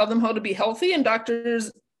doctors to tell them how to be healthy, and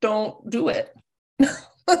doctors don't do it.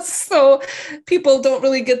 So people don't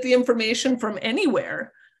really get the information from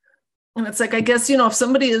anywhere. And it's like, I guess, if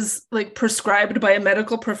somebody is like prescribed by a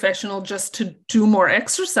medical professional just to do more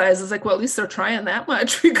exercise, it's like, well, at least they're trying that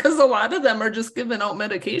much, because a lot of them are just giving out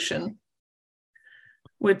medication,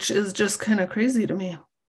 which is just kind of crazy to me.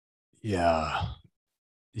 Yeah.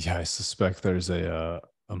 Yeah, I suspect there's a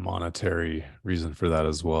monetary reason for that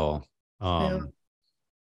as well. Well,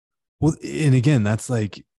 and again, that's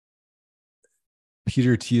like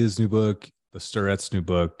Peter Attia's new book, the Starrett's new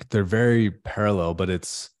book. They're very parallel, but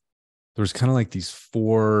there's kind of like these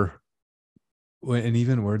four, and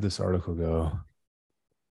even where'd this article go?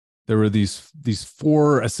 There were these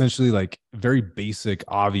four essentially like very basic,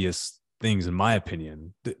 obvious things, in my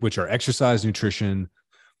opinion, which are exercise, nutrition,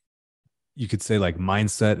 you could say like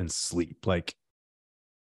mindset, and sleep. Like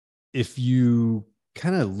if you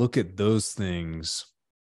kind of look at those things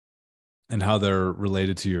and how they're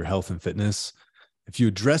related to your health and fitness, if you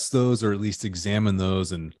address those or at least examine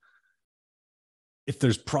those, and if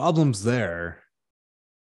there's problems there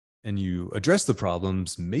and you address the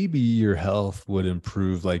problems, maybe your health would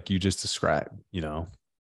improve like you just described,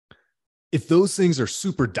 If those things are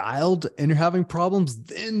super dialed and you're having problems,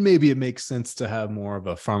 then maybe it makes sense to have more of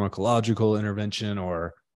a pharmacological intervention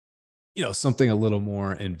or, something a little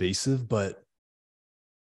more invasive. But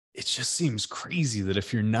it just seems crazy that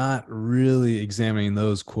if you're not really examining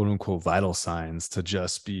those quote unquote vital signs, to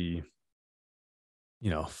just be,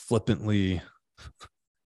 flippantly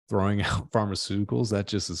throwing out pharmaceuticals, that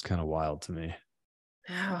just is kind of wild to me.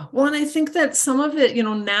 Yeah. Well, and I think that some of it,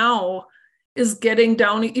 now is getting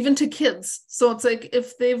down even to kids. So it's like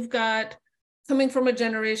if they've got coming from a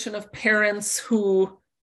generation of parents who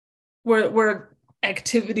were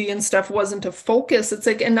activity and stuff wasn't a focus, it's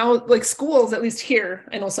like, and now like schools, at least here,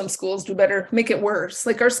 I know some schools do better, make it worse.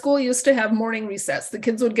 Like our school used to have morning recess. The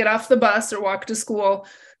kids would get off the bus or walk to school.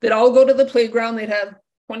 They'd all go to the playground. They'd have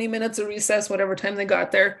 20 minutes of recess, whatever time they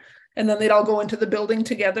got there. And then they'd all go into the building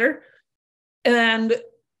together. And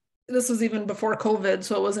this was even before COVID,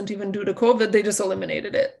 so it wasn't even due to COVID. They just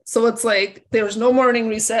eliminated it. So it's like there was no morning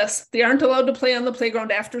recess. They aren't allowed to play on the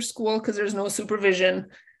playground after school because there's no supervision.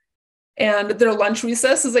 And their lunch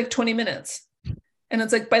recess is like 20 minutes. And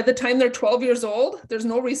it's like by the time they're 12 years old, there's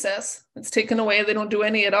no recess. It's taken away. They don't do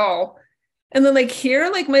any at all. And then like here,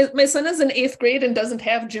 like my son is in 8th grade and doesn't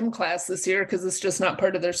have gym class this year because it's just not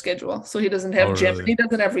part of their schedule. So he doesn't have gym. Really? He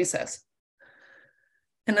doesn't have recess.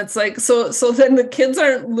 And it's like, so then the kids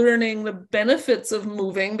aren't learning the benefits of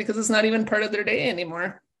moving because it's not even part of their day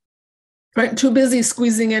anymore. Right? Too busy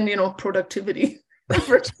squeezing in, productivity.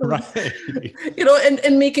 versus, Right.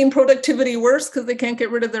 and making productivity worse because they can't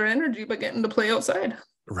get rid of their energy by getting to play outside.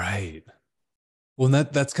 Right. Well,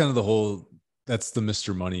 that's kind of that's the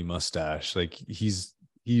Mr. Money mustache. Like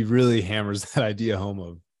he really hammers that idea home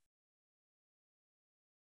of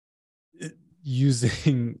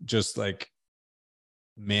using just like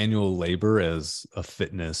manual labor as a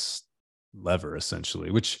fitness lever,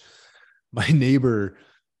 essentially, which my neighbor,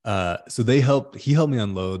 so he helped me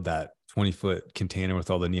unload that 20-foot container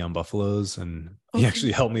with all the neon buffaloes, and he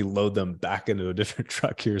actually helped me load them back into a different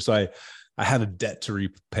truck here. So I had a debt to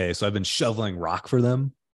repay. So I've been shoveling rock for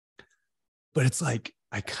them, but it's like,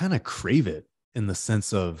 I kind of crave it in the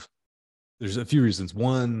sense of there's a few reasons.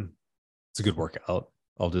 One, it's a good workout.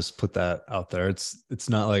 I'll just put that out there. It's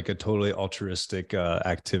not like a totally altruistic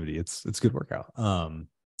activity. It's a good workout.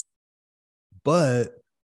 But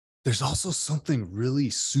there's also something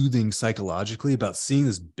really soothing psychologically about seeing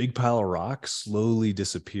this big pile of rock slowly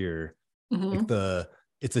disappear. Mm-hmm. Like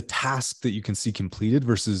it's a task that you can see completed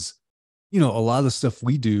versus, a lot of the stuff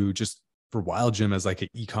we do just for Wild Gym as like an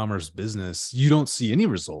e-commerce business, you don't see any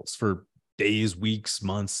results for days, weeks,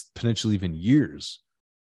 months, potentially even years.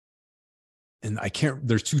 And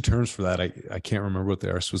there's two terms for that. I can't remember what they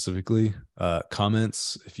are specifically.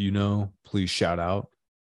 Comments, if you know, please shout out.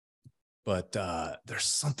 But there's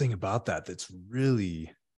something about that that's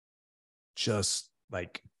really just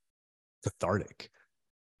like cathartic.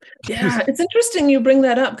 Yeah, it's interesting you bring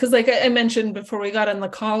that up because like I mentioned before we got on the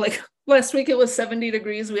call, like last week it was 70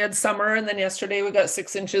 degrees. We had summer, and then yesterday we got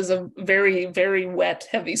 6 inches of very, very wet,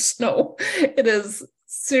 heavy snow. It is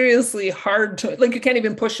seriously hard to, like, you can't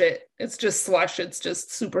even push it. It's just slush. It's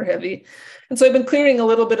just super heavy. And so I've been clearing a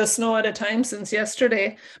little bit of snow at a time since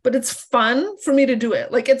yesterday, but it's fun for me to do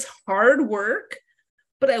it. Like, it's hard work,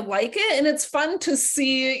 but I like it. And it's fun to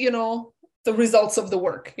see, the results of the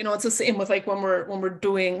work. It's the same with like when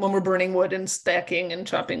we're burning wood and stacking and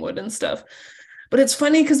chopping wood and stuff. But it's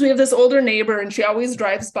funny because we have this older neighbor, and she always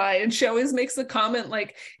drives by and she always makes a comment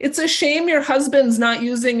like, "It's a shame your husband's not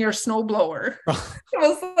using your snowblower." I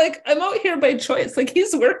was like, I'm out here by choice. Like,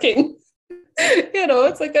 he's working.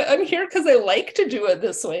 It's like I'm here because I like to do it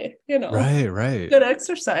this way. Right. Good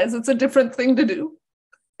exercise. It's a different thing to do.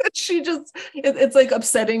 She just, it's like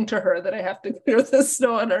upsetting to her that I have to clear the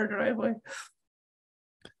snow on our driveway.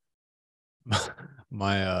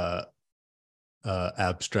 My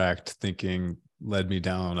abstract thinking led me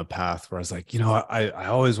down a path where I was like, I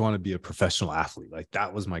always want to be a professional athlete. Like,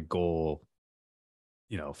 that was my goal,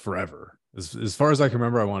 forever. As far as I can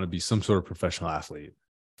remember, I want to be some sort of professional athlete.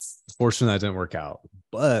 Fortunately, that didn't work out.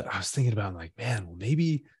 But I was thinking about, like, man, well,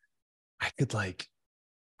 maybe I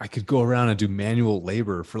could go around and do manual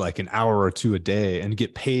labor for like an hour or two a day and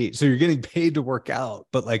get paid. So you're getting paid to work out,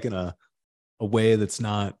 but like in a way that's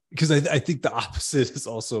not, because I think the opposite is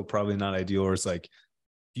also probably not ideal, or it's like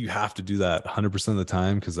you have to do that 100% of the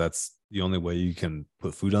time because that's the only way you can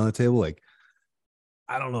put food on the table. Like,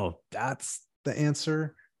 I don't know if that's the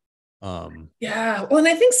answer. Yeah. Well, and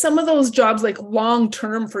I think some of those jobs, like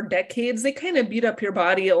long-term for decades, they kind of beat up your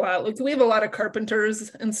body a lot. Like, we have a lot of carpenters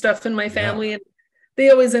and stuff in my family, and they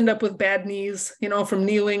always end up with bad knees, from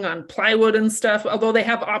kneeling on plywood and stuff. Although they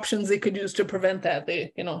have options they could use to prevent that,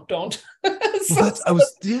 they, don't. But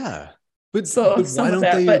why don't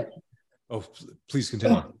they? Oh, please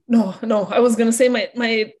continue. No. I was going to say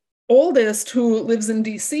my oldest, who lives in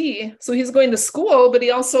DC, so he's going to school, but he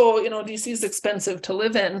also, DC is expensive to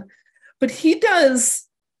live in, but he does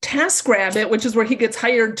TaskRabbit, which is where he gets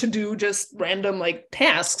hired to do just random like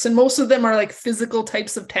tasks. And most of them are like physical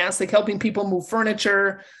types of tasks, like helping people move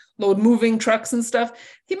furniture, load moving trucks and stuff.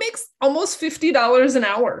 He makes almost $50 an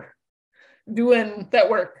hour doing that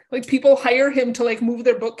work. Like, people hire him to like move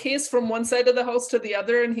their bookcase from one side of the house to the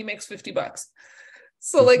other, and he makes $50.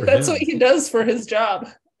 So like, that's what he does for his job,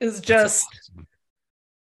 is just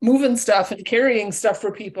moving stuff and carrying stuff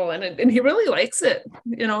for people. And he really likes it.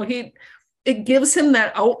 It gives him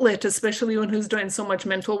that outlet, especially when he's doing so much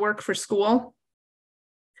mental work for school.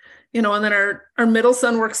 And then our middle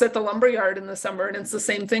son works at the lumberyard in the summer, and it's the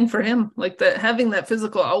same thing for him. Like, having that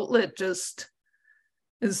physical outlet just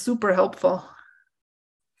is super helpful.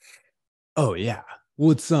 Oh yeah.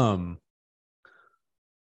 Well, it's man,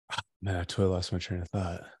 I totally lost my train of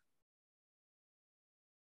thought.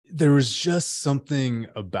 There was just something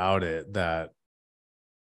about it that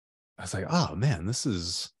I was like, oh man, this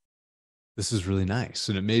is really nice.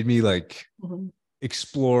 And it made me like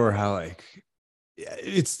explore how like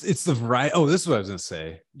it's the variety. Oh, this is what I was gonna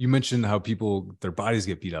say. You mentioned how their bodies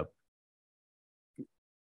get beat up.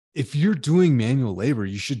 If you're doing manual labor,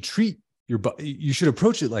 you should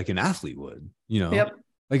approach it like an athlete would, Yep.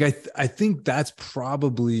 Like I think that's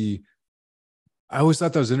probably, I always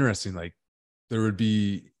thought that was interesting. Like there would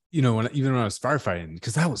be, even when I was firefighting,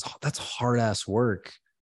 because that's hard ass work.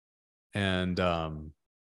 And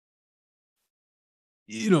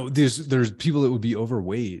there's people that would be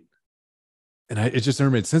overweight, and it just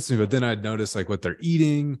never made sense to me. But then I'd notice like what they're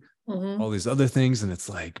eating, all these other things, and it's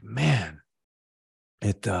like, man,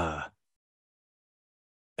 it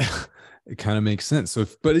it kind of makes sense. So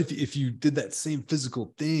if you did that same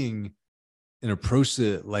physical thing and approached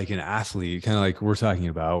it like an athlete, kind of like we're talking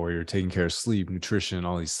about, where you're taking care of sleep, nutrition,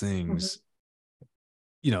 all these things,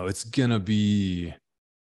 it's gonna be,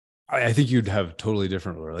 I think you'd have a totally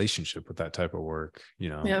different relationship with that type of work,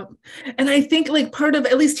 Yeah. And I think like part of,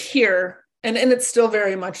 at least here, and it's still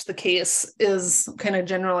very much the case, is kind of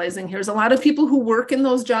generalizing here, is a lot of people who work in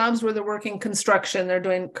those jobs where they're working construction, they're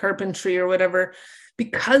doing carpentry or whatever,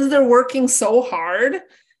 because they're working so hard,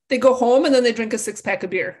 they go home and then they drink a 6-pack of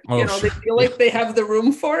beer. Sure. They feel like they have the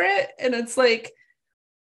room for it. And it's like,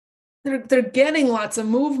 they're getting lots of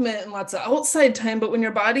movement and lots of outside time, but when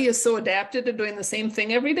your body is so adapted to doing the same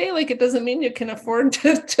thing every day, like it doesn't mean you can afford to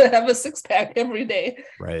have a 6-pack every day.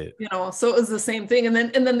 Right. So it was the same thing. And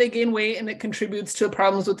then they gain weight and it contributes to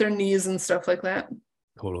problems with their knees and stuff like that.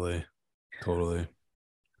 Totally.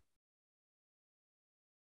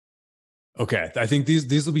 Okay. I think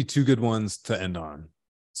these will be two good ones to end on.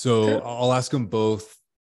 So okay. I'll ask them both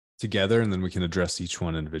together and then we can address each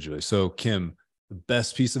one individually. So Kim, the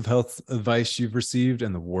best piece of health advice you've received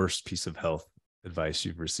and the worst piece of health advice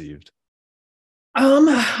you've received?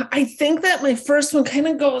 I think that my first one kind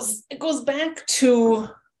of goes back to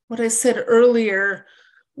what I said earlier,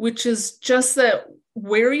 which is just that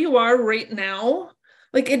where you are right now,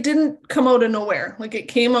 like it didn't come out of nowhere. Like it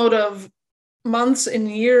came out of months and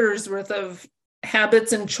years worth of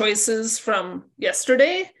habits and choices from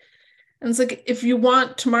yesterday. And it's like, if you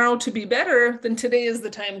want tomorrow to be better, then today is the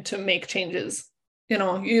time to make changes. You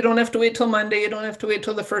don't have to wait till Monday. You don't have to wait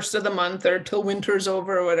till the first of the month or till winter's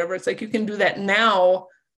over or whatever. It's like you can do that now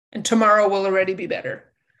and tomorrow will already be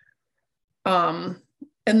better. And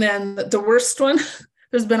then the worst one,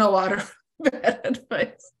 there's been a lot of bad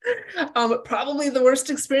advice. Probably the worst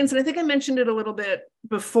experience, and I think I mentioned it a little bit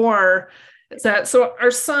before, is that so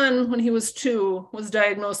our son, when he was 2, was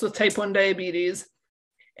diagnosed with type 1 diabetes.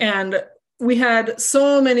 And we had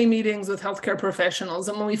so many meetings with healthcare professionals.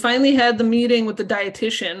 And when we finally had the meeting with the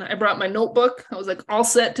dietitian, I brought my notebook. I was like all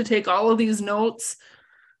set to take all of these notes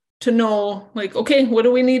to know, like, okay, what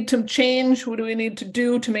do we need to change? What do we need to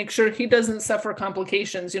do to make sure he doesn't suffer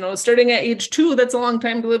complications? Starting at age 2, that's a long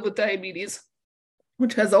time to live with diabetes,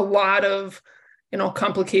 which has a lot of,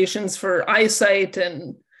 complications for eyesight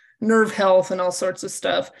and nerve health and all sorts of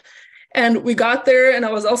stuff. And we got there and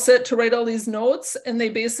I was all set to write all these notes. And they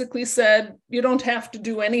basically said, you don't have to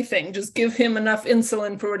do anything. Just give him enough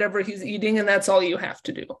insulin for whatever he's eating. And that's all you have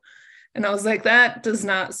to do. And I was like, that does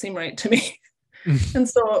not seem right to me. And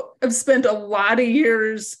so I've spent a lot of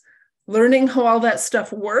years learning how all that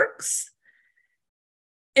stuff works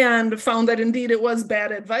and found that indeed it was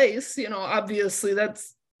bad advice. Obviously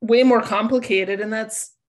that's way more complicated. And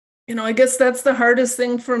that's, I guess that's the hardest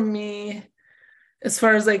thing for me as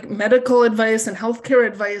far as like medical advice and healthcare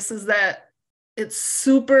advice, is that it's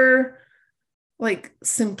super like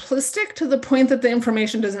simplistic to the point that the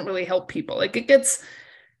information doesn't really help people. Like it gets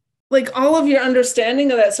like all of your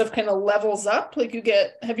understanding of that stuff kind of levels up. Like you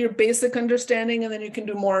have your basic understanding and then you can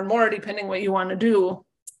do more and more depending what you want to do.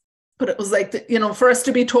 But it was like, for us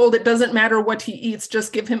to be told it doesn't matter what he eats,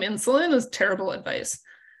 just give him insulin is terrible advice.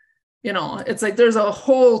 It's like there's a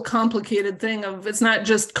whole complicated thing of, it's not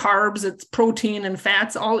just carbs, it's protein and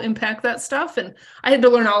fats all impact that stuff. And I had to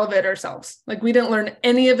learn all of it ourselves. Like we didn't learn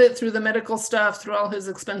any of it through the medical stuff, through all his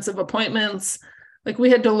expensive appointments. Like we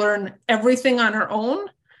had to learn everything on our own.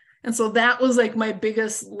 And so that was like my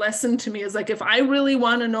biggest lesson to me, is like, if I really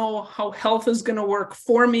want to know how health is going to work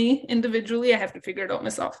for me individually, I have to figure it out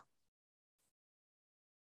myself.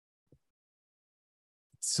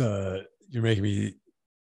 So you're making me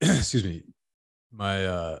excuse me,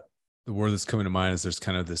 the word that's coming to mind is there's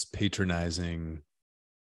kind of this patronizing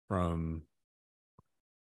from,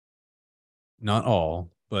 not all,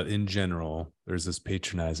 but in general, there's this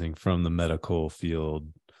patronizing from the medical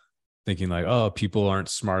field, thinking like, oh, people aren't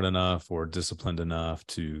smart enough or disciplined enough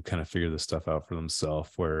to kind of figure this stuff out for themselves,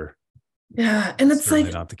 where and it's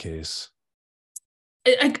like not the case.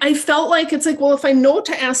 I felt like it's like, well, if I know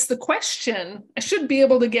to ask the question, I should be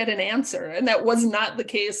able to get an answer. And that was not the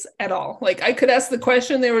case at all. Like I could ask the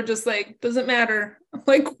question. They were just like, doesn't matter. I'm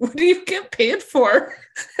like, what do you get paid for?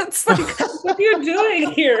 It's like, what are you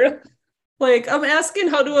doing here? Like, I'm asking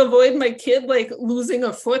how to avoid my kid like losing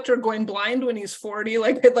a foot or going blind when he's 40.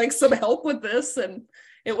 Like, I'd like some help with this. And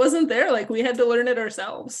it wasn't there. Like, we had to learn it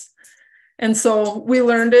ourselves. And so we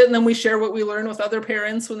learned it, and then we share what we learn with other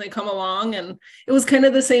parents when they come along. And it was kind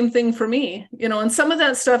of the same thing for me, you know, and some of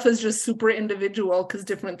that stuff is just super individual because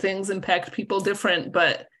different things impact people different.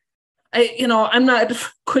 But I'm not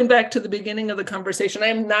going back to the beginning of the conversation.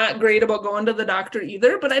 I'm not great about going to the doctor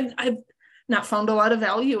either, but I've not found a lot of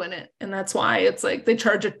value in it. And that's why it's like they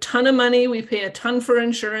charge a ton of money. We pay a ton for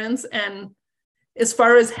insurance. And as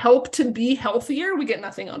far as help to be healthier, we get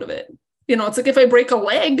nothing out of it. You know, it's like if I break a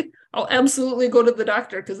leg, I'll absolutely go to the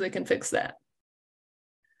doctor because they can fix that.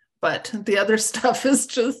 But the other stuff is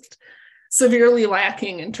just severely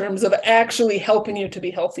lacking in terms of actually helping you to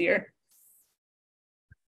be healthier.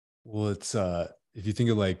 Well, it's if you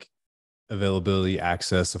think of like availability,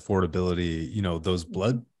 access, affordability, you know, those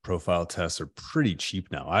blood profile tests are pretty cheap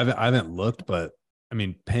now. I haven't looked, but I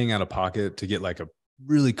mean, paying out of pocket to get like a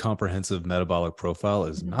really comprehensive metabolic profile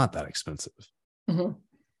is not that expensive. Mm-hmm.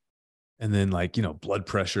 And then like, you know, blood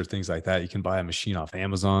pressure, things like that. You can buy a machine off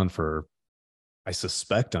Amazon for, I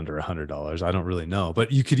suspect, under $100. I don't really know,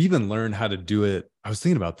 but you could even learn how to do it. I was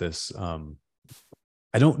thinking about this.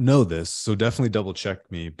 I don't know this, so definitely double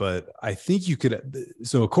check me, but I think you could.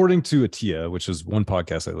 So according to Atia, which is one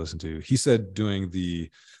podcast I listened to, he said doing the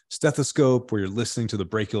stethoscope where you're listening to the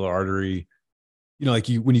brachial artery, you know, like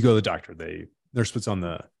when you go to the doctor,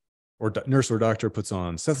 nurse or doctor puts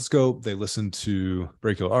on stethoscope, they listen to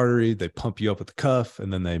brachial artery, they pump you up with the cuff,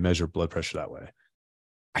 and then they measure blood pressure that way.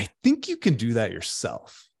 I think you can do that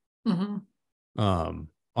yourself. Mm-hmm.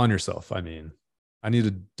 On yourself. I mean, I need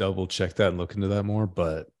to double check that and look into that more,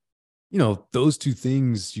 but you know, those two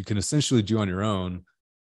things you can essentially do on your own.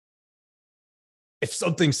 If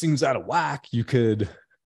something seems out of whack, you could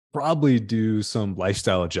probably do some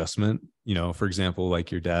lifestyle adjustment, you know, for example,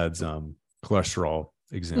 like your dad's cholesterol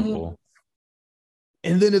example.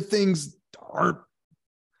 Mm-hmm. And then if things aren't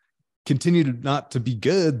continue to not to be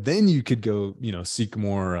good, then you could go, you know, seek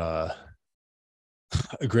more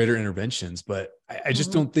greater interventions. But I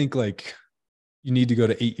just don't think like you need to go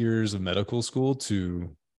to 8 years of medical school to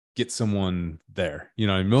get someone there. You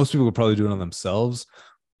know, most people will probably do it on themselves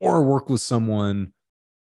or work with someone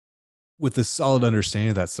with a solid understanding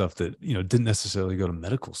of that stuff that, you know, didn't necessarily go to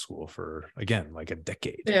medical school for, again, like a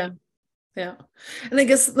decade. Yeah. Yeah. And I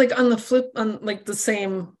guess like on the flip, on like the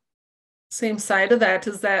same side of that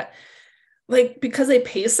is that like, because I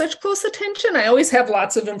pay such close attention, I always have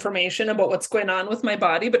lots of information about what's going on with my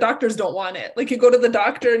body, but doctors don't want it. Like you go to the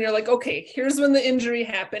doctor and you're like, okay, here's when the injury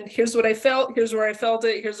happened. Here's what I felt. Here's where I felt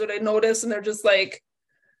it. Here's what I noticed. And they're just like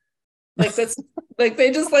that's like,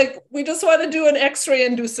 they just like, we just want to do an x-ray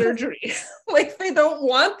and do surgery. Like they don't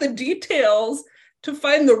want the details to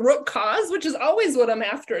find the root cause, which is always what I'm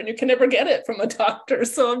after. And you can never get it from a doctor.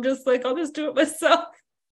 So I'm just like, I'll just do it myself.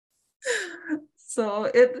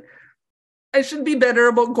 So I should be better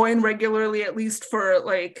about going regularly, at least for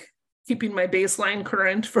like keeping my baseline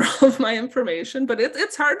current for all of my information. But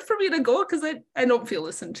it's hard for me to go because I don't feel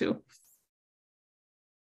listened to.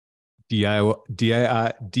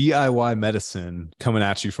 DIY medicine coming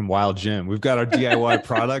at you from Wild Gym. We've got our DIY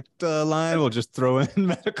product line. We'll just throw in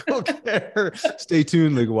medical care. Stay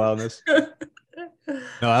tuned, League of Wildness. No,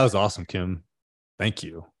 that was awesome, Kim. Thank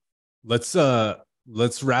you. Let's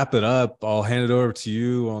wrap it up. I'll hand it over to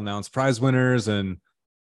you. I'll announce prize winners, and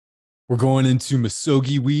we're going into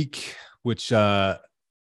Misogi week, which we'll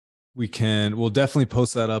definitely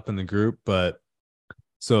post that up in the group. But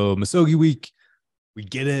so Misogi week, we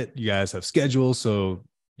get it. You guys have schedules, so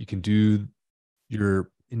you can do your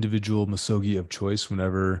individual Misogi of choice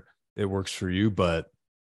whenever it works for you. But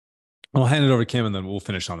I'll hand it over to Kim, and then we'll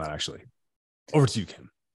finish on that. Actually, over to you, Kim.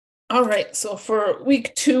 All right. So for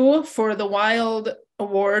week 2 for the Wild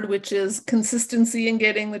Award, which is consistency in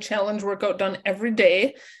getting the challenge workout done every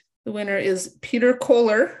day, the winner is Peter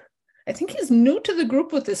Kohler. I think he's new to the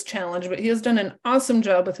group with this challenge, but he has done an awesome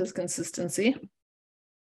job with his consistency.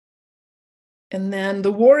 And then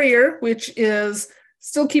the Warrior, which is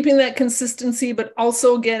still keeping that consistency, but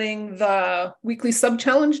also getting the weekly sub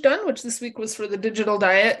challenge done, which this week was for the digital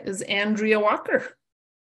diet, is Andrea Walker.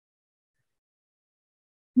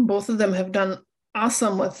 Both of them have done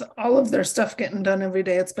awesome with all of their stuff getting done every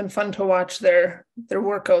day. It's been fun to watch their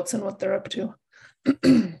workouts and what they're up to.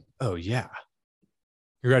 Oh yeah.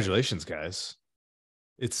 Congratulations, guys.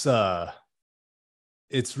 It's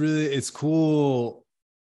cool.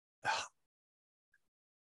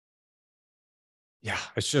 Yeah,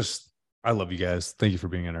 it's just, I love you guys. Thank you for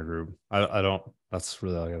being in our group. That's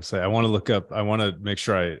really all I gotta say. I want to make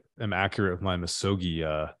sure I am accurate with my Misogi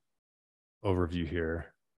overview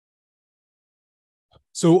here.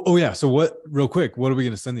 So, real quick, what are we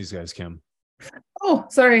going to send these guys, Kim? Oh,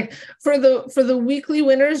 sorry. For the weekly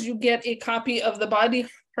winners, you get a copy of the body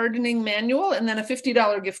hardening manual and then a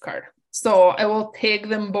 $50 gift card. So I will tag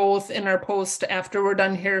them both in our post after we're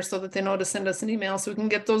done here so that they know to send us an email so we can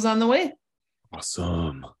get those on the way.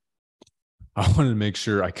 Awesome. I wanted to make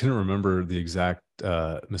sure. I couldn't remember the exact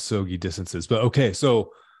Muskogee distances, but okay.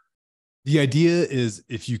 So the idea is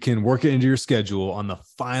if you can work it into your schedule on the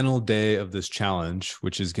final day of this challenge,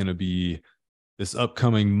 which is going to be this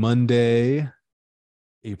upcoming Monday,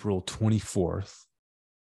 April 24th.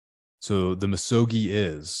 So the Muskogee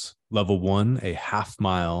is level 1, a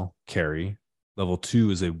half-mile carry. Level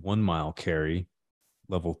 2 is a 1-mile carry.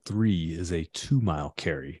 Level 3 is a 2-mile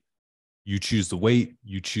carry. You choose the weight,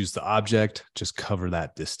 you choose the object, just cover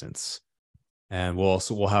that distance. And we'll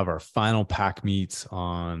have our final pack meet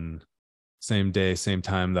on same day, same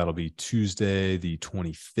time. That'll be Tuesday, the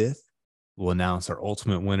 25th. We'll announce our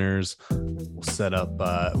ultimate winners. We'll set up,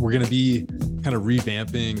 we're going to be kind of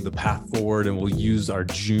revamping the path forward, and we'll use our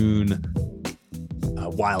June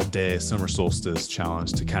Wild Day Summer Solstice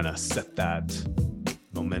Challenge to kind of set that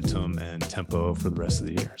momentum and tempo for the rest of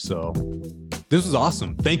the year. So this was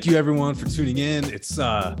awesome. Thank you everyone for tuning in. It's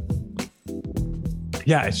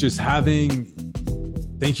just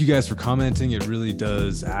thank you guys for commenting. It really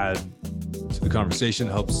does add to the conversation.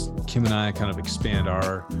 It helps Kim and I kind of expand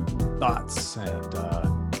our thoughts, and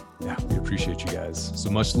we appreciate you guys. So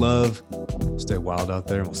much love. Stay wild out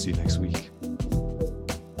there, and we'll see you next week.